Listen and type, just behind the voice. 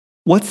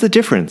What's the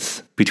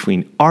difference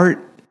between art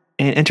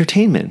and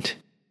entertainment?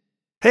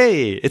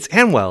 Hey, it's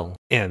Anwell,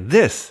 and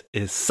this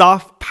is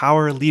Soft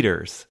Power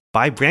Leaders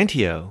by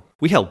Brantio.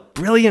 We help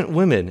brilliant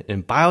women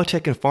in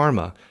biotech and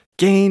pharma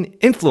gain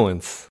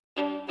influence.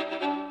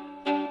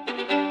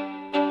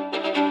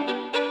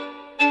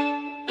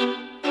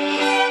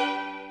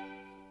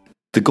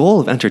 The goal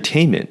of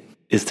entertainment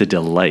is to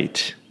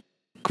delight.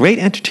 Great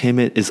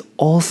entertainment is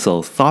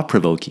also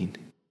thought-provoking.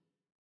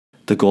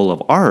 The goal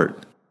of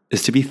art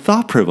is to be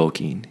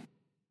thought-provoking.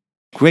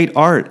 Great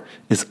art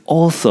is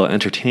also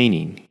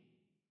entertaining.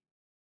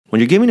 When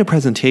you're giving a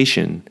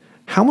presentation,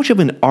 how much of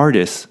an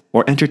artist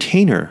or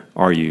entertainer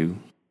are you?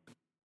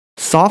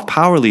 Soft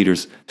power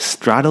leaders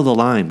straddle the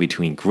line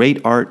between great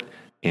art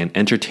and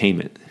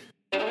entertainment.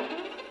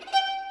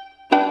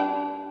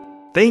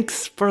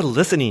 Thanks for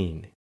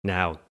listening.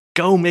 Now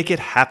go make it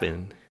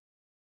happen.